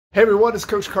Hey everyone, it's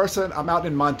Coach Carson. I'm out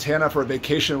in Montana for a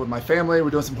vacation with my family. We're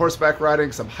doing some horseback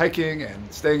riding, some hiking,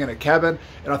 and staying in a cabin.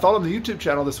 And I thought on the YouTube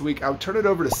channel this week, I would turn it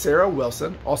over to Sarah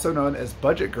Wilson, also known as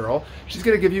Budget Girl. She's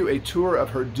gonna give you a tour of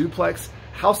her duplex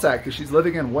house hack because she's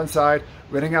living in one side,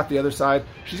 renting out the other side.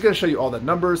 She's gonna show you all the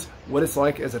numbers, what it's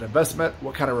like as an investment,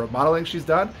 what kind of remodeling she's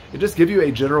done, and just give you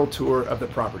a general tour of the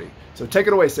property. So take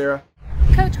it away, Sarah.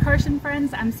 Coach Carson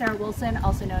friends, I'm Sarah Wilson,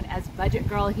 also known as Budget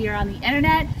Girl here on the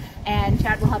internet, and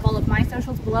Chad will have all of my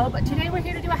socials below, but today we're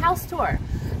here to do a house tour.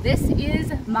 This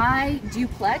is my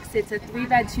duplex. It's a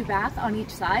 3-bed, 2-bath on each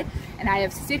side, and I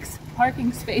have 6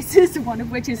 parking spaces, one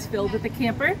of which is filled with a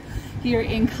camper here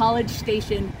in College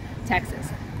Station, Texas.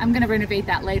 I'm gonna renovate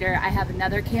that later. I have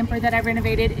another camper that I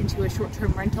renovated into a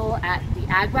short-term rental at the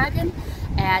Ag Wagon,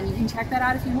 and you can check that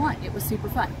out if you want. It was super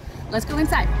fun. Let's go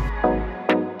inside.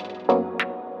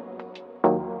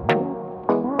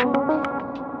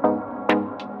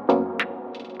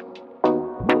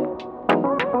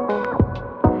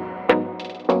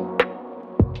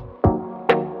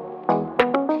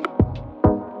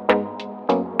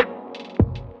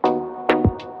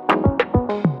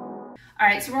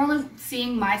 So we're only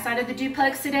seeing my side of the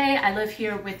duplex today. I live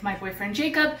here with my boyfriend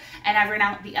Jacob, and I rent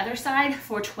out the other side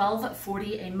for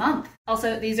 $12.40 a month.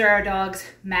 Also, these are our dogs,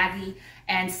 Maggie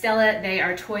and Stella. They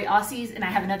are toy Aussies, and I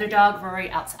have another dog, Rory,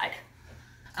 outside.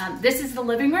 This is the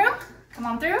living room. Come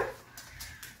on through.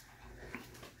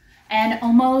 And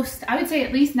almost, I would say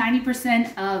at least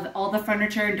 90% of all the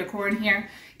furniture and decor in here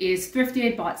is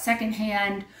thrifted, bought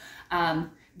secondhand,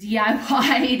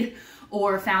 DIY'd,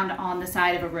 or found on the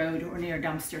side of a road or near a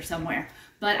dumpster somewhere.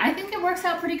 But I think it works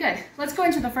out pretty good. Let's go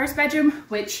into the first bedroom,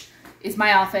 which is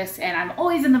my office, and I'm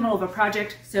always in the middle of a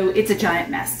project, so it's a giant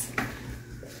mess.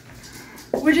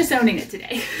 We're just owning it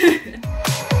today.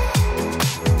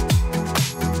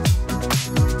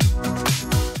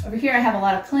 Over here I have a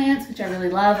lot of plants, which I really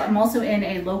love. I'm also in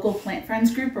a local plant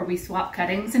friends group where we swap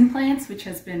cuttings and plants, which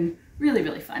has been really,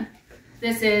 really fun.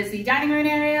 This is the dining room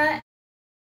area,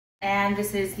 and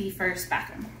this is the first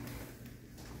bathroom.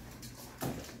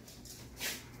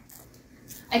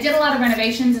 I did a lot of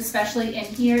renovations, especially in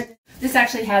here. This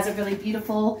actually has a really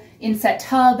beautiful inset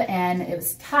tub, and it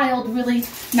was tiled really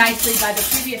nicely by the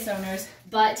previous owners,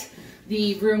 but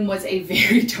the room was a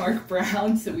very dark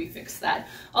brown, so we fixed that.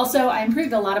 Also, I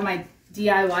improved a lot of my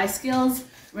DIY skills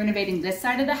renovating this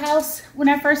side of the house. When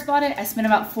I first bought it, I spent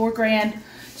about $4 grand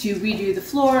to redo the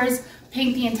floors,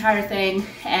 paint the entire thing,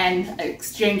 and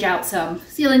exchange out some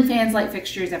ceiling fans, light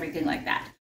fixtures, everything like that.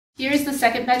 Here's the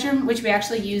second bedroom, which we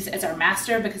actually use as our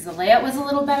master because the layout was a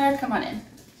little better. Come on in.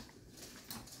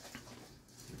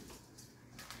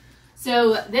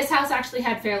 So this house actually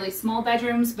had fairly small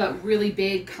bedrooms, but really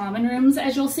big common rooms,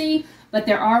 as you'll see, but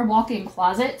there are walk-in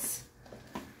closets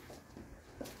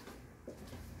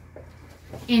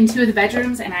in 2 of the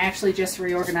bedrooms, and I actually just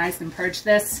reorganized and purged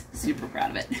this. Super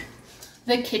proud of it.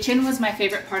 The kitchen was my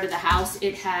favorite part of the house.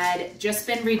 It had just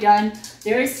been redone.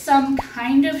 There is some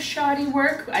kind of shoddy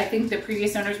work. I think the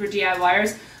previous owners were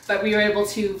DIYers, but we were able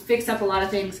to fix up a lot of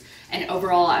things, and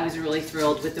overall I was really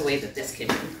thrilled with the way that this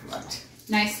kitchen looked.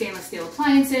 Nice stainless steel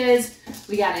appliances.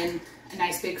 We got in a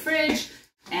nice big fridge,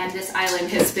 and this island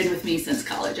has been with me since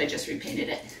college. I just repainted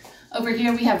it. Over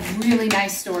here we have really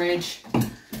nice storage.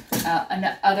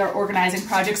 Other organizing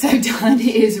projects I've done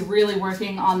is really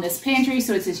working on this pantry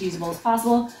so it's as usable as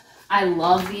possible. I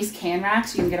love these can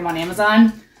racks. You can get them on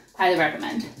Amazon. Highly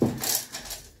recommend.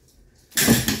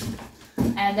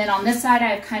 And then on this side I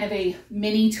have kind of a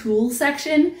mini tool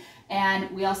section, and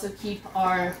we also keep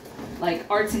our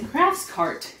arts and crafts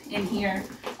cart in here,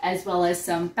 as well as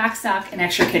some backstock and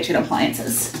extra kitchen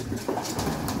appliances.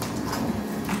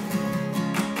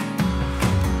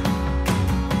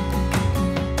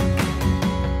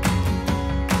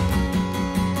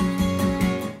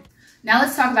 Now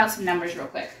let's talk about some numbers real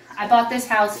quick. I bought this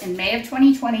house in May of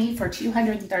 2020 for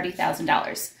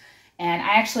 $230,000. And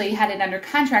I actually had it under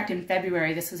contract in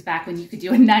February. This was back when you could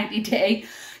do a 90-day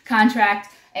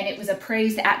contract, and it was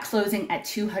appraised at closing at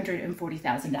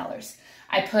 $240,000.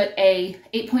 I put a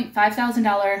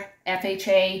 $8,500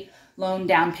 FHA loan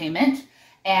down payment,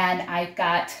 and I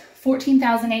got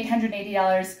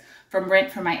 $14,880 from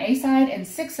rent from my A side and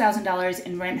 $6,000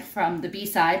 in rent from the B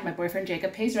side. My boyfriend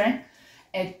Jacob pays rent,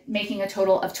 and making a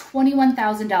total of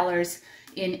 $21,000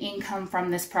 in income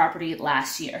from this property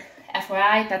last year.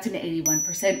 FYI, that's an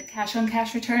 81% cash on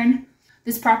cash return.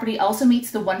 This property also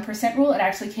meets the 1% rule. It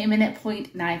actually came in at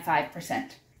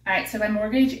 0.95%. All right, so my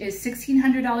mortgage is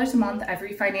 $1,600 a month. I've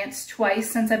refinanced twice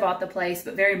since I bought the place,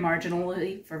 but very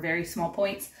marginally for very small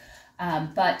points.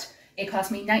 But It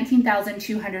cost me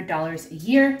 $19,200 a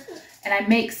year, and I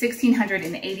make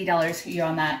 $1,680 a year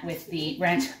on that with the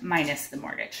rent minus the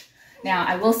mortgage. Now,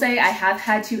 I will say I have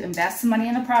had to invest some money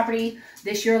in the property.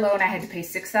 This year alone, I had to pay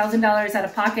 $6,000 out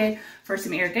of pocket for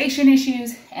some irrigation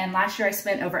issues, and last year I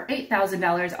spent over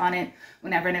 $8,000 on it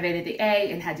when I renovated the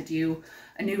A and had to do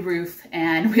a new roof,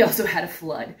 and we also had a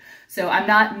flood. So I'm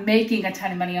not making a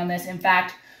ton of money on this. In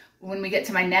fact, when we get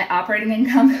to my net operating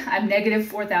income, I'm negative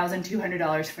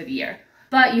 $4,200 for the year.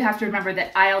 But you have to remember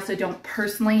that I also don't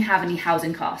personally have any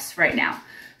housing costs right now.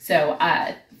 So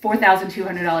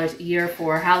 $4,200 a year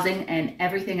for housing, and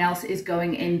everything else is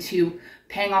going into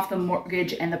paying off the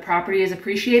mortgage, and the property is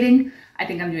appreciating. I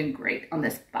think I'm doing great on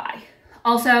this buy.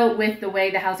 Also, with the way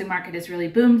the housing market has really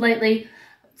boomed lately,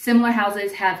 similar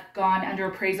houses have gone under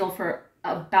appraisal for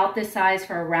about this size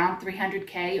for around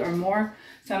 $300K or more.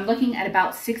 So I'm looking at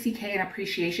about $60K in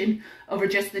appreciation over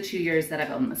just the 2 years that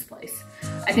I've owned this place.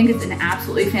 I think it's an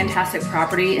absolutely fantastic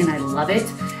property and I love it,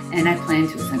 and I plan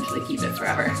to essentially keep it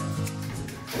forever.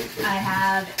 I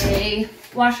have a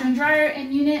washer and dryer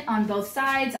and unit on both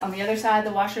sides. On the other side,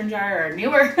 the washer and dryer are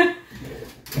newer.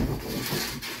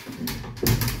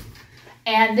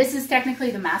 And this is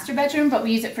technically the master bedroom, but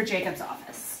we use it for Jacob's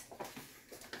office.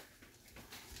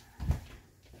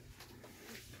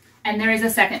 And there is a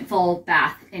second full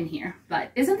bath in here, but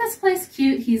isn't this place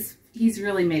cute? He's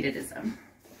really made it his own.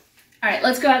 All right,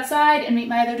 let's go outside and meet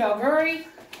my other dog, Rory.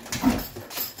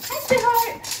 Hi,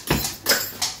 sweetheart.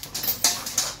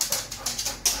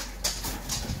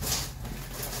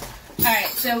 All right,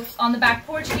 so on the back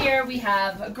porch here, we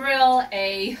have a grill,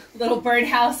 a little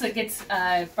birdhouse that gets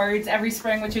birds every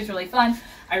spring, which is really fun.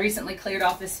 I recently cleared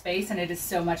off this space and it is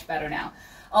so much better now.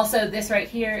 Also, this right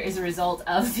here is a result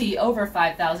of the over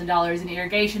 $5,000 in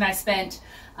irrigation I spent.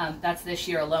 That's this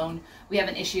year alone. We have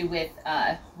an issue with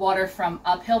water from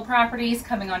uphill properties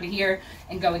coming onto here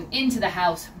and going into the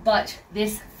house, but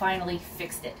this finally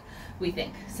fixed it, we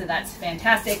think. So that's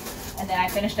fantastic. And then I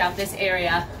finished out this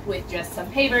area with just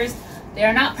some pavers. They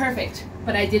are not perfect,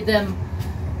 but I did them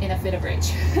in a fit of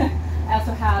rage. I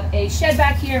also have a shed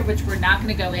back here, which we're not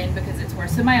gonna go in because it's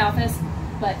worse than my office.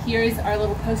 But here's our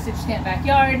little postage stamp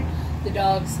backyard. The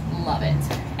dogs love it.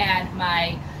 And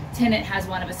my tenant has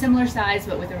one of a similar size,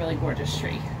 but with a really gorgeous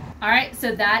tree. All right,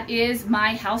 so that is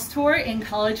my house tour in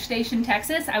College Station,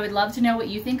 Texas. I would love to know what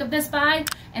you think of this buy.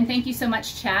 And thank you so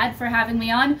much, Chad, for having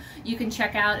me on. You can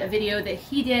check out a video that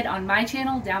he did on my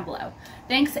channel down below.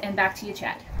 Thanks, and back to you,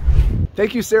 Chad.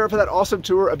 Thank you, Sarah, for that awesome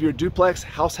tour of your duplex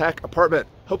house hack apartment.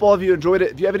 Hope all of you enjoyed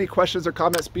it. If you have any questions or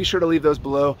comments, be sure to leave those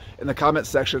below in the comments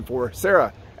section for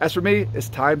Sarah. As for me, it's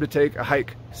time to take a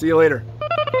hike. See you later.